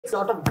It's a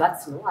lot of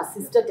guts, no? A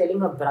sister telling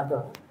her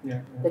brother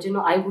that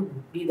I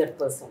would be that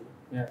person.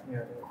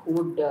 Who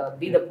would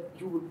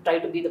you would try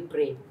to be the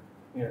prey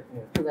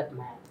to that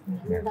man.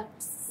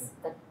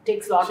 That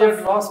takes a lot She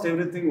had lost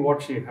everything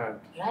what she had.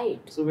 Right.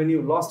 So when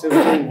you lost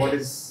everything, what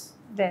is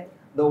There.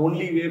 the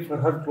only way for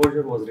her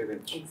closure was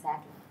revenge.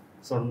 Exactly.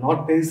 So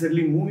not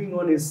necessarily moving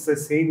on is the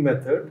same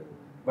method,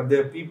 but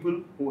there are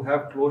people who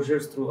have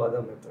closures through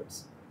other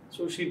methods.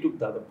 So she took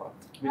the other path,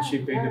 which she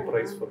paid the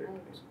price for it.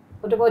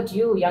 What about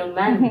you, young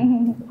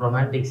man?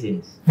 Romantic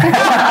scenes.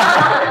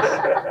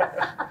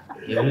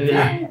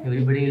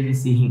 Everybody will be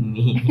seeing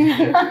me. We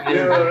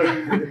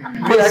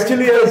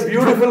actually have a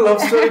beautiful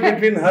love story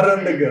between her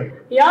and the girl.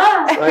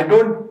 Yeah.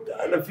 So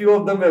a few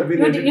of them have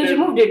been edited. You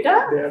removed it,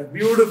 huh? They are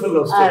beautiful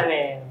love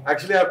story.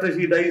 Actually, after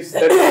she dies,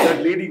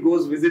 that lady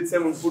goes, visits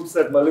him and puts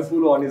that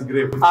Malipulu on his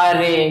grave.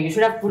 You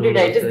should have put it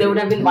right. There would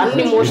have been one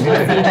emotional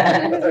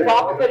scene.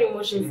 Proper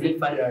emotional scene.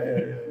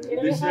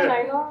 Yeah.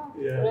 I know.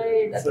 Yeah.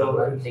 Right. That's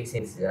romantic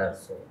scenes are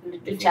so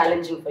little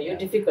challenging for you,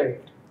 difficult.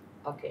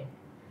 Okay.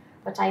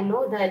 But I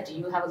know that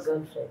you have a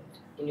girlfriend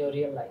in your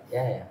real life.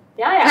 Yeah.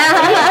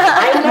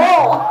 I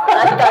know.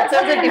 That's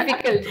also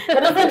difficult.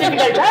 That is also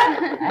difficult,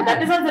 huh?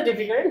 That is also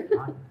difficult.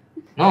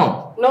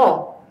 No.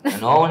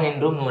 No one in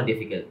room, no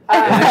difficult.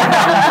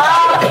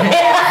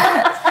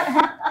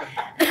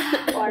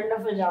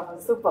 Wonderful job.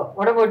 Super.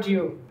 What about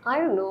you? I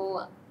don't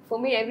know. For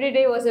me, every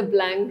day was a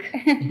blank.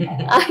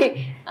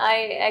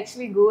 I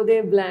actually go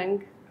there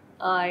blank.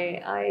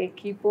 I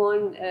keep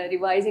on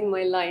revising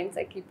my lines.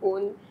 I keep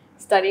on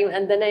studying,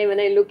 and then when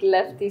I look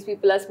left, these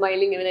people are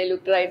smiling, and when I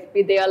look right,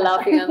 they are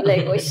laughing. I'm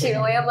like, oh shit,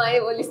 why am I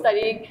only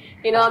studying?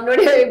 I'm not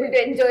able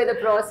to enjoy the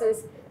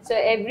process. So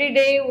every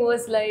day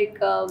was like,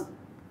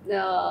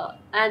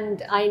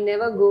 and I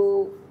never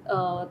go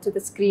to the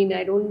screen.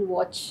 I don't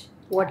watch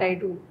what I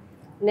do.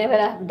 Never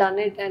have done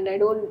it, and I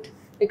don't,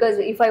 because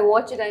if I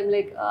watch it, I'm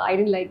like, I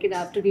didn't like it. I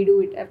have to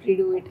redo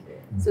it.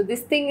 So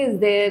this thing is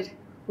there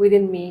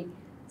within me.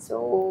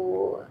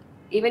 So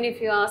even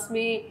if you ask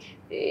me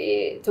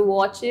to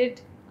watch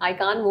it, I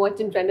can't watch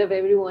in front of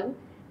everyone.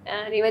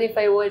 And even if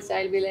I watch,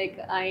 I'll be like,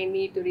 I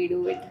need to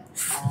redo it.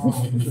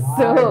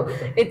 So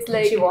it's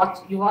like... You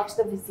watched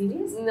the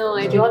series? No,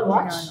 I didn't. Did you all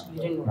watch? No.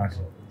 You didn't watch.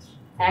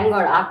 Thank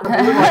God. After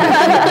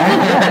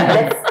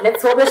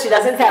let's hope that she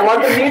doesn't say, I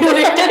want to redo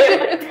it.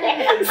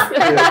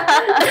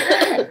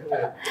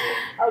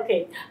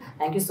 Okay.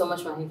 Thank you so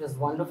much, Mahi. It was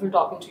wonderful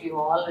talking to you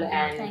all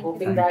and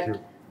hoping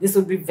that this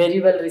would be very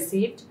well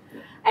received.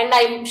 And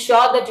I'm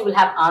sure that you will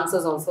have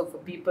answers also for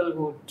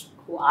people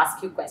who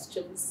ask you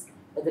questions,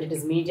 whether it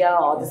is media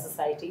or the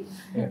society.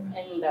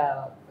 And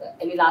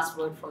any last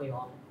word from you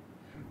all?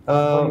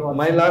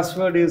 My last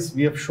word is,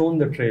 we have shown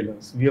the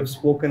trailers. We have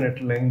spoken at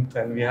length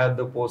and we had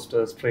the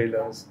posters,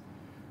 trailers.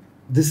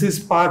 This is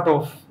part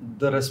of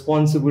the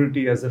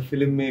responsibility as a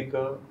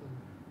filmmaker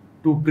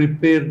to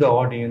prepare the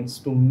audience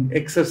to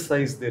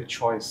exercise their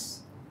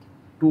choice,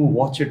 to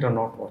watch it or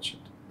not watch it.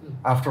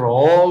 After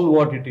all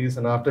what it is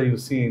and after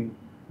you've seen,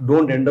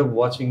 don't end up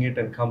watching it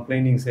and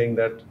complaining, saying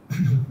that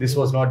this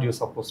was not you're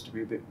supposed to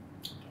be there.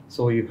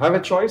 So you have a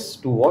choice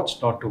to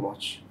watch, not to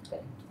watch.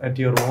 At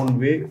your own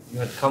way, you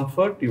have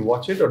comfort, you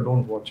watch it or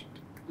don't watch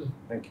it.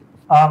 Thank you.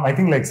 I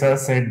think like Sir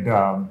said,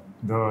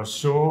 the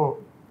show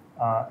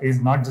is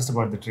not just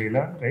about the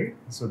trailer, right?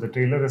 So the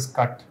trailer is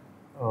cut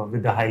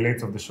with the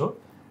highlights of the show.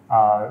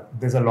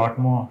 There's a lot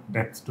more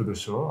depth to the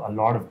show, a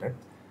lot of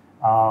depth.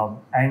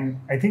 And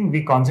I think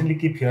we constantly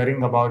keep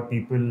hearing about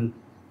people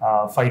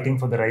fighting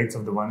for the rights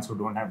of the ones who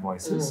don't have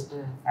voices.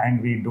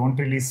 And we don't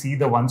really see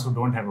the ones who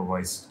don't have a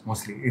voice,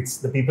 mostly. It's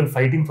the people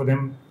fighting for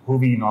them who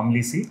we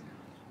normally see.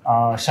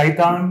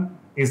 Shaitan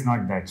is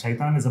not that.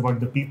 Shaitan is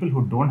about the people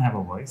who don't have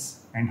a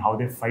voice and how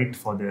they fight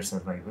for their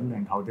survival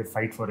and how they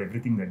fight for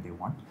everything that they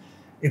want.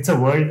 It's a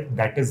world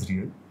that is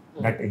real,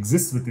 that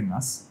exists within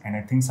us. And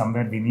I think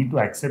somewhere we need to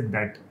accept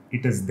that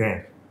it is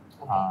there.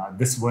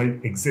 This world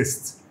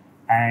exists.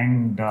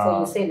 And so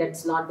you say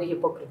let's not be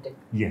hypocritical.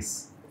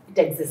 Yes. It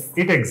exists.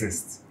 It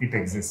exists. It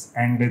exists.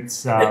 And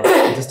it's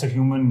just a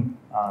human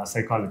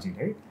psychology,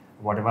 right?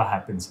 Whatever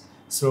happens.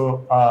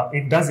 So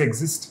it does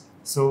exist.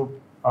 So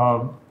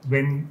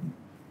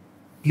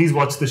please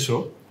watch the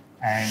show,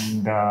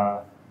 and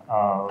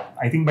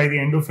I think by the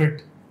end of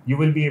it, you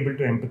will be able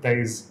to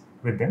empathize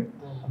with them.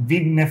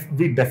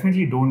 We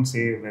definitely don't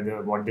say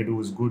whether what they do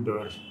is good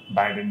or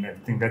bad, and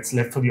everything. That's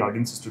left for the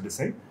audiences to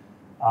decide.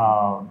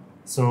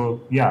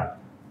 So yeah,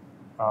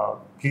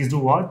 please do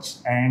watch,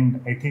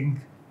 and I think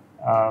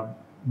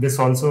this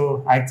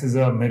also acts as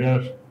a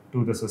mirror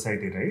to the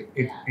society, right?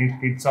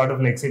 It sort of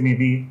like, say,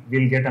 maybe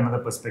we'll get another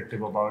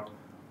perspective about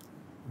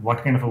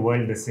what kind of a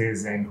world this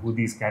is and who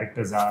these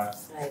characters are.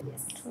 Right,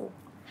 yes. True.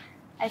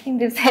 I think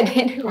they've said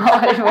it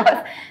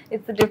all.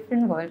 It's a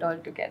different world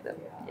altogether.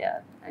 Yeah.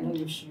 And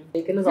you've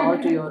taken us all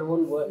to your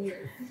own world,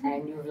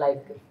 and you've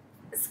like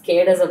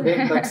scared us a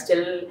bit, but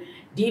still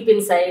deep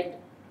inside,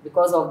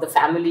 because of the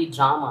family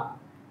drama,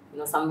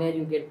 somewhere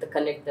you get the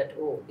connect that,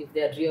 oh, if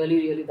they are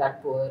really, really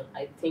that poor,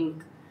 I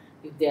think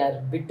if they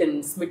are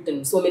bitten,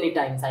 smitten so many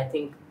times, I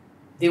think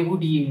they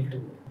would yield to.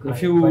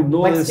 If you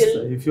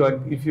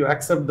if you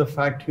accept the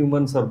fact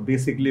humans are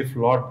basically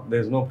flawed,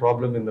 there is no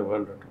problem in the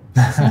world at all.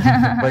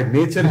 By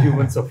nature,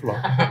 humans are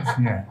flawed.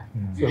 Yeah.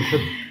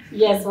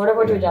 Yes, what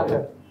about you,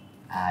 Jafar?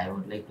 I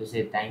would like to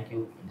say thank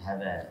you and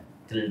have a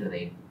thrilled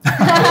ride.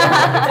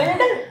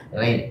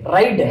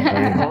 Ride?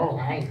 Oh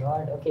my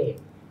god, okay.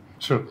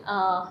 Sure.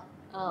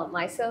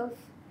 Myself,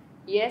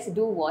 yes,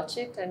 do watch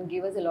it and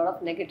give us a lot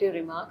of negative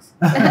remarks.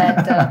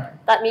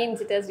 That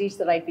means it has reached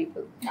the right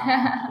people.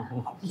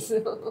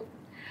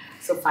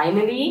 So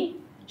finally,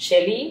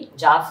 Shelly,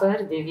 Jafar,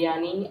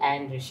 Deviyani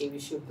and Rishi,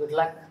 wish you good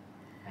luck.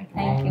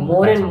 Thank you.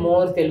 More and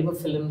more Telugu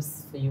films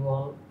for you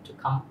all to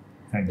come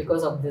Thank you.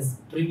 because of this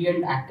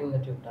brilliant acting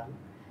that you've done.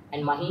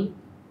 And Mahi,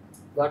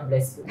 God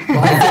bless you.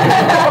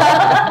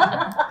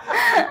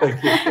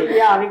 Thank you.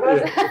 Yeah, because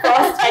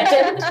first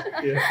attempt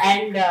Yeah.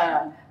 and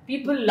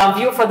people love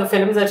you for the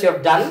films that you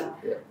have done.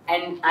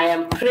 And I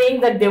am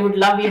praying that they would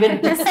love even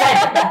this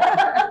time.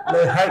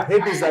 The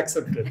hate is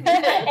accepted.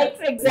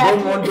 Exactly.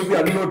 Don't want to be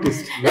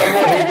unnoticed.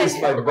 Hate is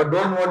fine, but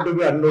don't want to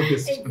be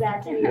unnoticed.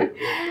 Exactly.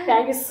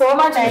 Thank you so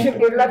much. Wish you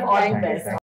good luck. All the best.